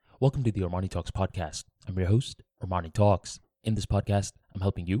Welcome to the Armani Talks podcast. I'm your host, Armani Talks. In this podcast, I'm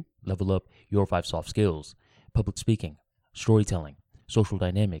helping you level up your 5 soft skills: public speaking, storytelling, social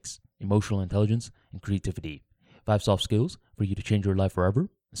dynamics, emotional intelligence, and creativity. 5 soft skills for you to change your life forever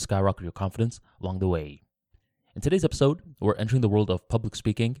and skyrocket your confidence along the way. In today's episode, we're entering the world of public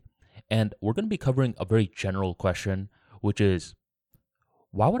speaking, and we're going to be covering a very general question, which is,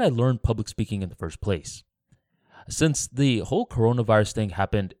 why would I learn public speaking in the first place? Since the whole coronavirus thing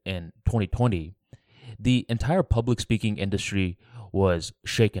happened in 2020, the entire public speaking industry was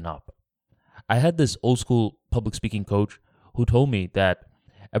shaken up. I had this old school public speaking coach who told me that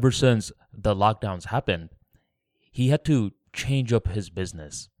ever since the lockdowns happened, he had to change up his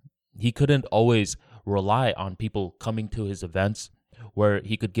business. He couldn't always rely on people coming to his events where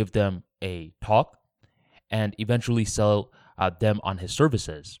he could give them a talk and eventually sell them on his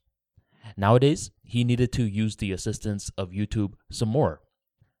services. Nowadays, he needed to use the assistance of YouTube some more.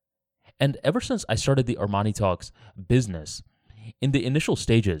 And ever since I started the Armani Talks business, in the initial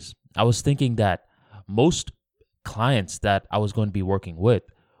stages, I was thinking that most clients that I was going to be working with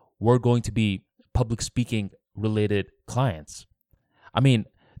were going to be public speaking related clients. I mean,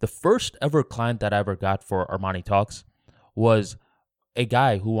 the first ever client that I ever got for Armani Talks was a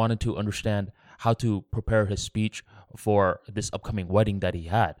guy who wanted to understand how to prepare his speech for this upcoming wedding that he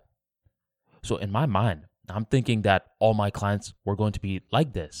had. So in my mind, I'm thinking that all my clients were going to be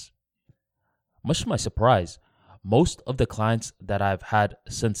like this. Much to my surprise, most of the clients that I've had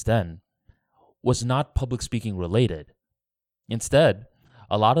since then was not public speaking related. Instead,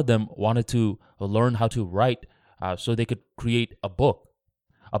 a lot of them wanted to learn how to write so they could create a book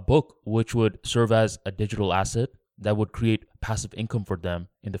which would serve as a digital asset that would create passive income for them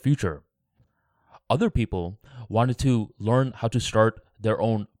in the future. Other people wanted to learn how to start their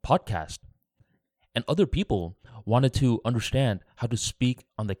own podcast. And other people wanted to understand how to speak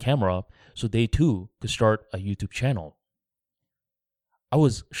on the camera so they too could start a YouTube channel. I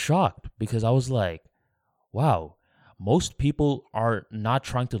was shocked because I was like, wow, most people are not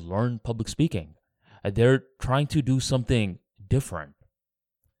trying to learn public speaking. They're trying to do something different.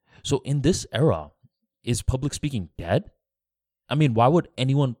 So in this era, is public speaking dead? I mean, why would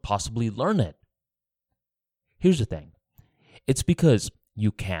anyone possibly learn it? Here's the thing. It's because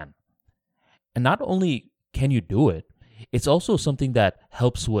you can. And not only can you do it, it's also something that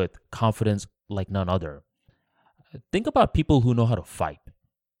helps with confidence like none other. Think about people who know how to fight.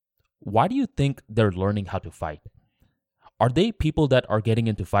 Why do you think they're learning how to fight? Are they people that are getting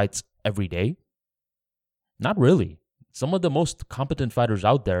into fights every day? Not really. Some of the most competent fighters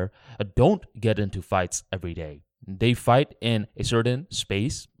out there don't get into fights every day. They fight in a certain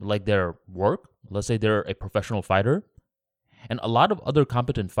space, like their work. Let's say they're a professional fighter. And a lot of other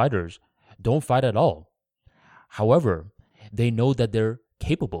competent fighters don't fight at all. However, they know that they're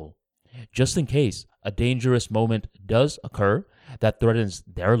capable. Just in case a dangerous moment does occur that threatens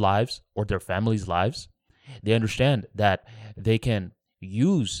their lives or their family's lives, they understand that they can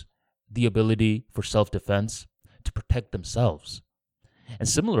use the ability for self-defense to protect themselves. And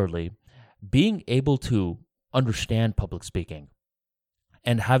similarly, being able to understand public speaking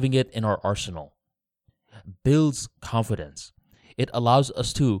and having it in our arsenal builds confidence. It allows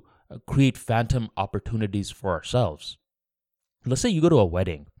us to create phantom opportunities for ourselves. Let's say you go to a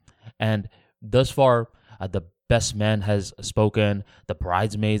wedding and thus far the best man has spoken, the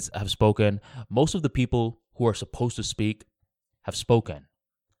bridesmaids have spoken, most of the people who are supposed to speak have spoken.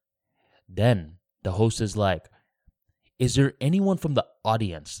 Then the host is like, is there anyone from the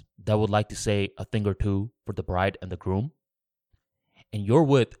audience that would like to say a thing or two for the bride and the groom? And you're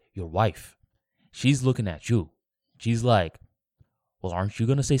with your wife. She's looking at you. She's like, well, aren't you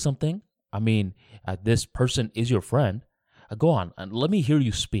going to say something? I mean, this person is your friend. Go on and let me hear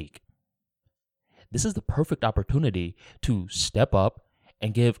you speak. This is the perfect opportunity to step up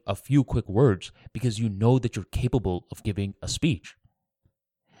and give a few quick words because you know that you're capable of giving a speech.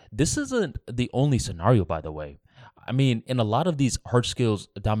 This isn't the only scenario, by the way. I mean, in a lot of these hard skills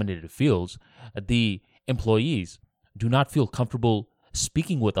dominated fields, the employees do not feel comfortable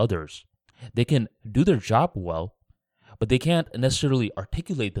speaking with others. They can do their job well, but they can't necessarily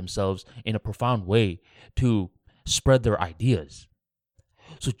articulate themselves in a profound way to spread their ideas.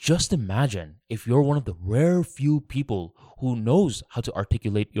 So just imagine if you're one of the rare few people who knows how to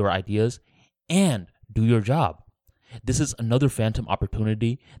articulate your ideas and do your job. This is another phantom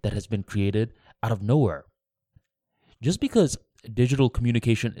opportunity that has been created out of nowhere. Just because digital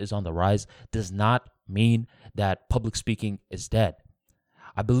communication is on the rise does not mean that public speaking is dead.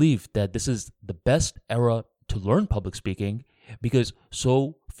 I believe that this is the best era to learn public speaking because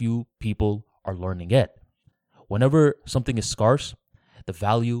so few people are learning it. Whenever something is scarce, the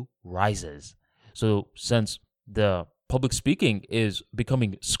value rises. So since the public speaking is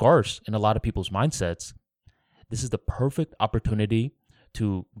becoming scarce in a lot of people's mindsets, this is the perfect opportunity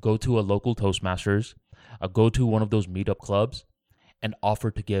to go to a local Toastmasters, go to one of those meetup clubs, and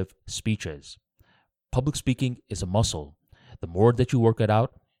offer to give speeches. Public speaking is a muscle. The more that you work it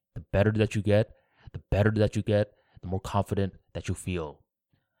out, the better that you get, the more confident that you feel.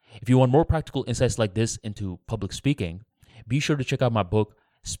 If you want more practical insights like this into public speaking, be sure to check out my book,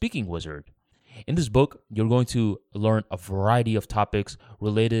 Speaking Wizard. In this book, you're going to learn a variety of topics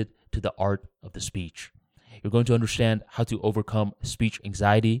related to the art of the speech. You're going to understand how to overcome speech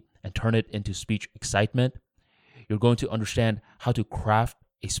anxiety and turn it into speech excitement. You're going to understand how to craft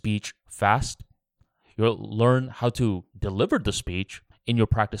a speech fast. You'll learn how to deliver the speech in your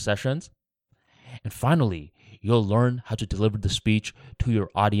practice sessions. And finally, you'll learn how to deliver the speech to your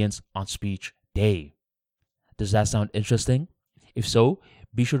audience on speech day. Does that sound interesting? If so,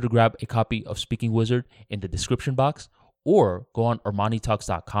 be sure to grab a copy of Speaking Wizard in the description box or go on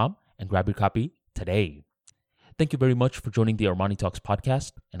ArmaniTalks.com and grab your copy today. Thank you very much for joining the Armani Talks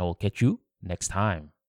podcast, and I will catch you next time.